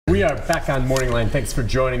We are back on Morning Line. Thanks for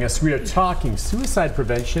joining us. We are talking suicide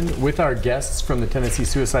prevention with our guests from the Tennessee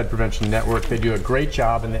Suicide Prevention Network. They do a great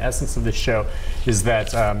job, and the essence of the show is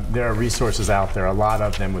that there are resources out there, a lot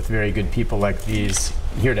of them, with very good people like these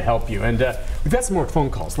here to help you. And we've got some more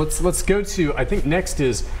phone calls. Let's go to, I think next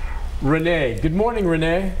is Renee. Good morning,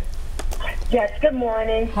 Renee. Yes, good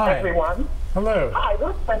morning, Hi. everyone. Hello. Hi,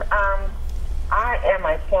 listen, I am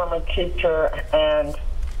a former teacher and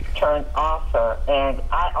turned author, and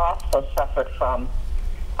I also suffered from,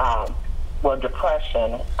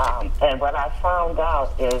 depression. And what I found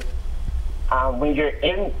out is when you're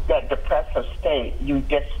in that depressive state, you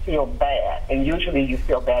just feel bad, and usually you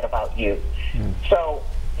feel bad about you. So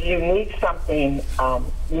you need something,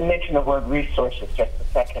 you mentioned the word resources just a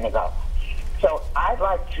second ago. So I'd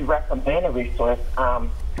like to recommend a resource.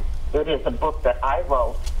 It is a book that I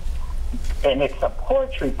wrote, and it's a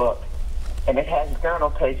poetry book, and it has journal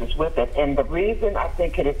pages with it. And the reason I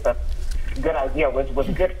think it is a good idea was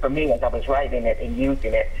good for me as I was writing it and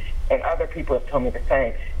using it, and other people have told me the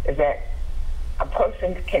same, is that a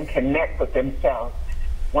person can connect with themselves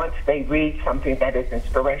once they read something that is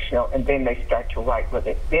inspirational, and then they start to write with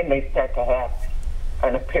it. Then they start to have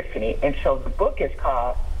an epiphany. And so the book is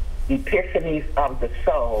called Epiphanies of the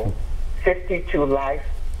Soul, 52 Life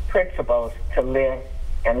Principles to Live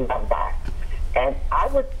and Love By. And I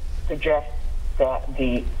would suggest that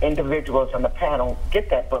the individuals on the panel get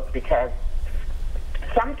that book, because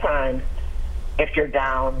sometimes if you're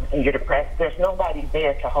down and you're depressed, there's nobody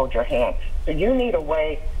there to hold your hand. So you need a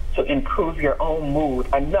way to improve your own mood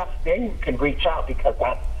enough, then you can reach out, because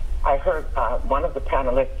I heard one of the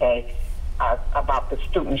panelists say about the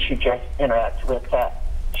students she just interacted with, that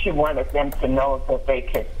she wanted them to know that they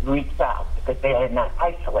could reach out because they are not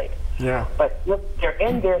isolated. Yeah. But if they're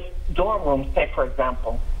in their dorm room, say for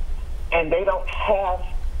example, and they don't have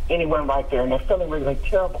anyone right there and they're feeling really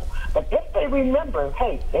terrible, but if they remember,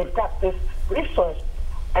 hey, they've got this resource,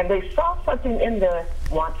 and they saw something in there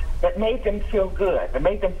once that made them feel good, that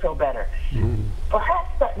made them feel better, perhaps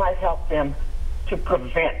that might help them to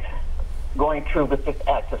prevent going through with this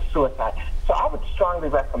act of suicide. So I would strongly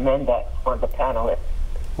recommend that for the panelists.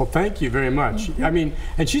 Well, thank you very much. I mean,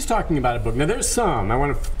 and she's talking about a book. Now, there's some, I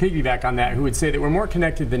want to piggyback on that, who would say that we're more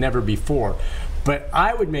connected than ever before. But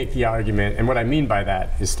I would make the argument, and what I mean by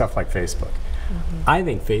that is stuff like Facebook. I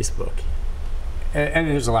think Facebook, and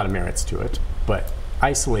there's a lot of merits to it, but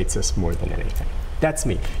isolates us more than anything. That's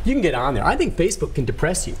me. You can get on there. I think Facebook can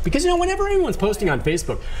depress you, because, you know, whenever anyone's posting on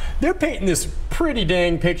Facebook, they're painting this pretty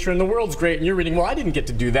dang picture and the world's great, and you're reading, well, I didn't get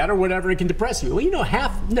to do that or whatever, it can depress you. Well, you know,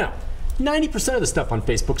 90% of the stuff on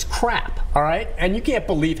Facebook's crap, all right? And you can't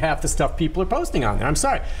believe half the stuff people are posting on there. I'm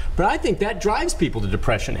sorry. But I think that drives people to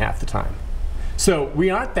depression half the time. So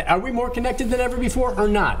are we more connected than ever before or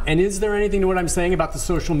not? And is there anything to what I'm saying about the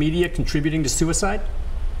social media contributing to suicide?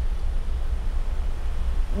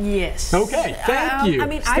 Yes. Okay, thank you. I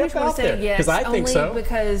mean, I just want to say yes, I think so. only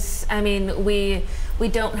because, I mean, we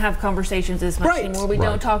don't have conversations as much anymore. We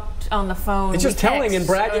don't talk on the phone. It's just telling and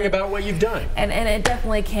bragging about what you've done. And it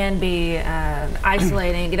definitely can be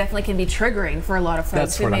isolating. It definitely can be triggering for a lot of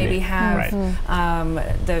folks who maybe have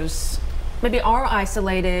those, maybe are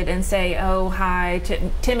isolated and say, oh, hi,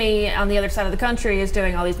 Timmy on the other side of the country is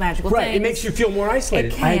doing all these magical things. Right, it makes you feel more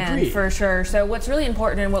isolated. It can, I agree. for sure. So what's really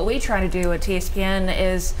important, and what we try to do at TSPN,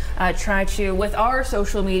 is try to, with our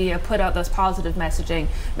social media, put out those positive messaging,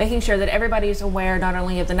 making sure that everybody is aware not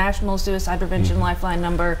only of the National Suicide Prevention Lifeline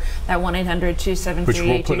number, that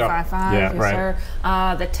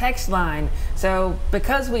 1-800-273-8255, the text line. So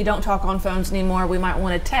because we don't talk on phones anymore, we might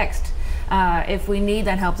want to text if we need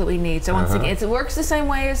that help that we need. So once again, it works the same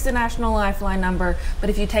way as the National Lifeline number, but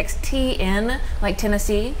if you text TN, like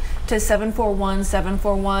Tennessee, to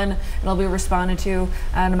 741-741, it'll be responded to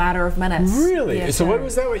in a matter of minutes. Really? Yes, so sir. what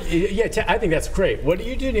was that? I think that's great. What do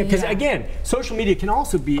you do? Because again, social media can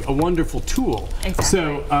also be a wonderful tool. Exactly.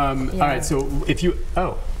 So, all right, so if you,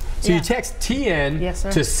 so you text TN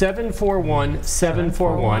to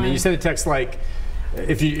 741-741, and you send a text like,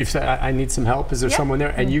 if I need some help, is there someone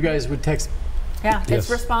there? And you guys would text. Yeah, it's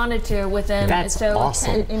responded to within. That's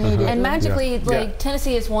awesome. And magically, like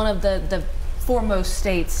Tennessee is one of the foremost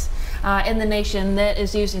states in the nation that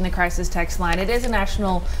is using the crisis text line. It is a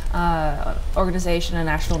national organization, a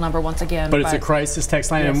national number once again. But it's a crisis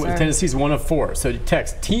text line, and Tennessee's one of 4. So you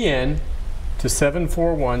text TN to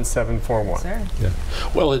 741-741. Yeah.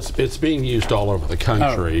 Well, it's being used all over the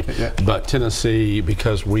country, but Tennessee,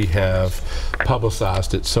 because we have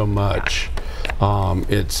publicized it so much,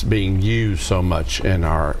 it's being used so much in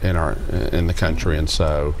the country, and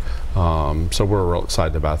so So we're real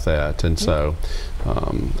excited about that. And so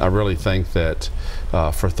I really think that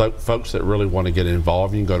for folks that really want to get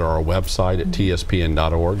involved, you can go to our website at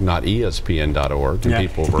tspn.org, not espn.org, and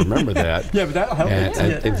people remember that. Yeah, but that'll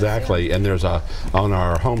help. Exactly. And there's on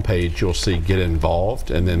our homepage, you'll see Get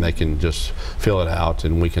Involved, and then they can just fill it out,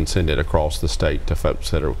 and we can send it across the state to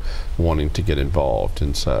folks that are wanting to get involved.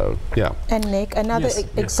 And so, yeah. And Nick, another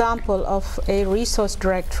example of a resource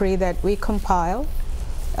directory that we compile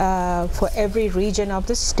for every region of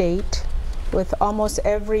the state, with almost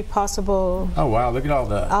every possible look at all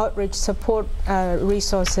the outreach support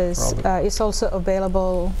resources. It's also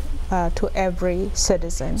available to every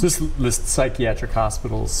citizen. So this lists psychiatric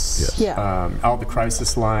hospitals, all the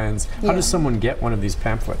crisis lines. How does someone get one of these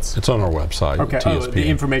pamphlets? It's on our website. Okay, the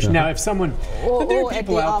information. Now, if someone, there are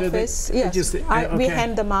people out office, there that we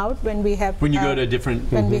hand them out when we have you go to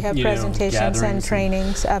different when we have presentations and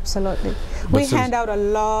trainings. Absolutely, we hand out a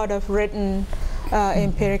lot of written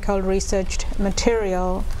empirical researched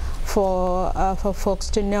material for folks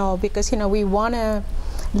to know, because we want to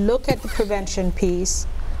look at the prevention piece,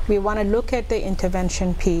 we want to look at the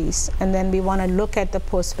intervention piece, and then we want to look at the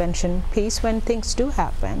postvention piece when things do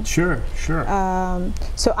happen. Sure.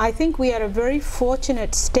 So I think we are a very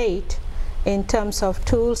fortunate state in terms of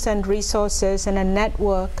tools and resources and a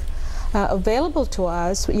network available to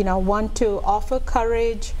us, want to offer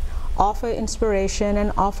courage, offer inspiration,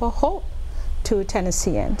 and offer hope to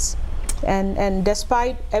Tennesseans. And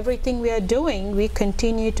despite everything we are doing, we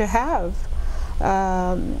continue to have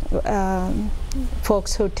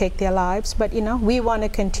folks who take their lives, but we want to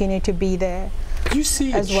continue to be there. Do you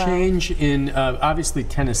see a change in obviously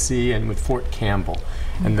Tennessee and with Fort Campbell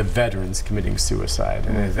and the veterans committing suicide?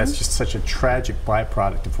 And that's just such a tragic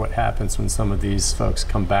byproduct of what happens when some of these folks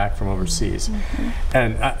come back from overseas.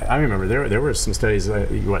 And I remember there were some studies, a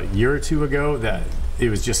year or two ago, that it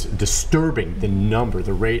was just disturbing,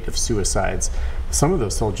 the rate of suicides. Some of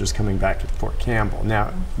those soldiers coming back to Fort Campbell.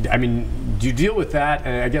 Now, I mean, do you deal with that?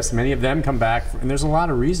 And I guess many of them come back, and there's a lot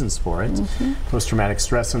of reasons for it, post-traumatic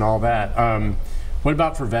stress and all that. What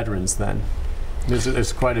about for veterans then?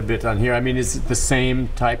 There's quite a bit on here. I mean, is it the same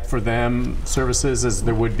type for them services as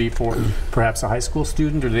there would be for perhaps a high school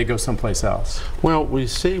student, or do they go someplace else? Well, we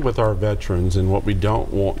see with our veterans, and what we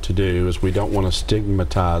don't want to do is we don't want to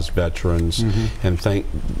stigmatize veterans and think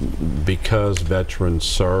because veterans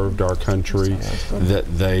served our country that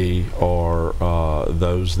they are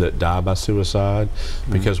those that die by suicide,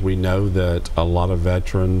 because we know that a lot of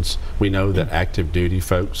veterans, we know that active duty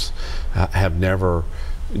folks have never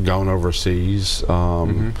gone overseas,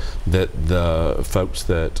 that the folks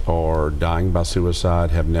that are dying by suicide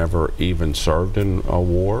have never even served in a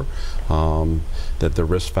war, that the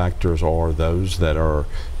risk factors are those that are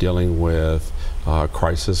dealing with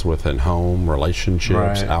crisis within home,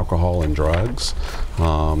 relationships, alcohol and drugs.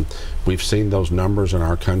 We've seen those numbers in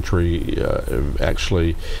our country.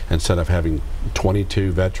 Actually, instead of having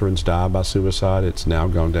 22 veterans die by suicide, it's now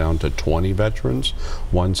gone down to 20 veterans.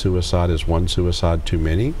 One suicide is one suicide too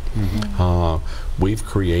many. We've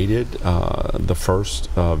created the first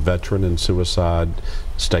veteran and suicide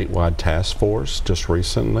statewide task force just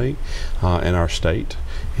recently in our state,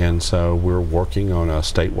 and so we're working on a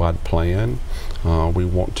statewide plan. We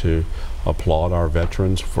want to applaud our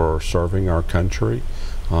veterans for serving our country,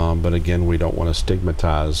 but again, we don't want to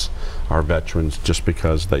stigmatize our veterans just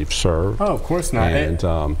because they've served. Oh, of course not. And,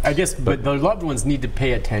 I guess, but the loved ones need to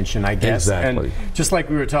pay attention, I guess. Exactly. And just like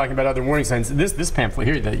we were talking about other warning signs, this pamphlet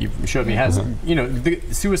here that you showed me has, the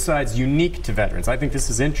suicide's unique to veterans. I think this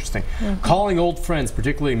is interesting. Calling old friends,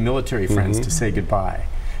 particularly military friends, to say goodbye.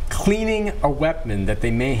 Cleaning a weapon that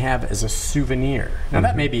they may have as a souvenir. Now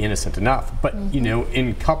that may be innocent enough, but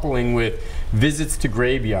in coupling with visits to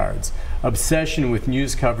graveyards, obsession with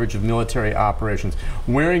news coverage of military operations,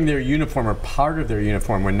 wearing their uniform or part of their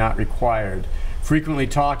uniform when not required, frequently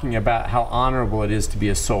talking about how honorable it is to be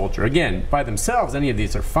a soldier. Again, by themselves, any of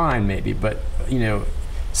these are fine maybe, but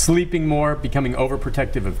sleeping more, becoming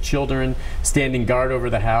overprotective of children, standing guard over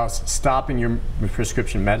the house, stopping your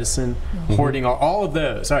prescription medicine, hoarding, all of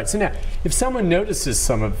those. All right, so now, if someone notices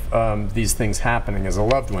some of these things happening as a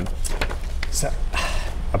loved one,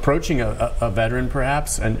 approaching a veteran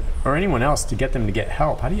perhaps, or anyone else to get them to get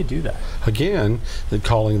help, how do you do that? Again,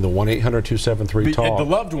 calling the 1-800-273-TALK. The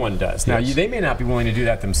loved one does. Now, they may not be willing to do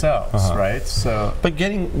that themselves, right? So, but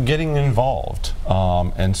getting involved.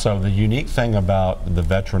 And so the unique thing about the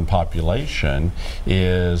veteran population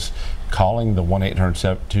is calling the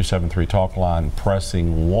 1-800-273-TALK line,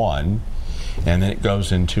 pressing 1, and then it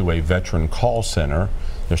goes into a veteran call center.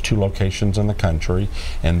 There's 2 locations in the country,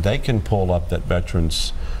 and they can pull up that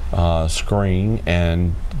veteran's screen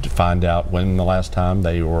and find out when the last time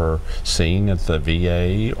they were seen at the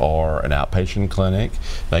VA or an outpatient clinic.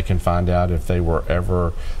 They can find out if they were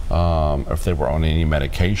ever if they were on any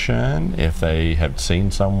medication, if they have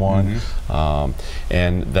seen someone,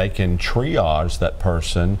 and they can triage that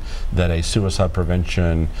person, that a suicide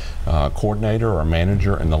prevention coordinator or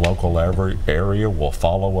manager in the local area will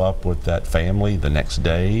follow up with that family the next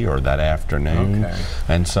day or that afternoon.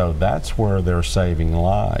 And so that's where they're saving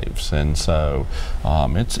lives. And so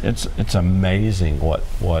it's amazing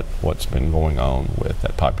what's been going on with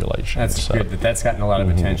that population. That's good that that's gotten a lot of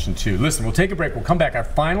attention too. Listen, we'll take a break. We'll come back, our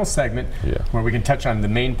final segment, where we can touch on the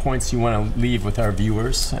main points you want to leave with our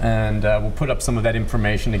viewers, and we'll put up some of that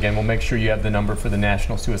information. Again, we'll make sure you have the number for the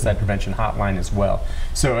National Suicide Prevention Hotline as well.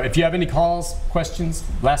 So if you have any calls, questions,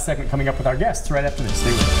 last segment coming up with our guests right after this.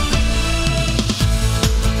 Stay with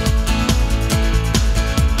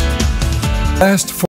us.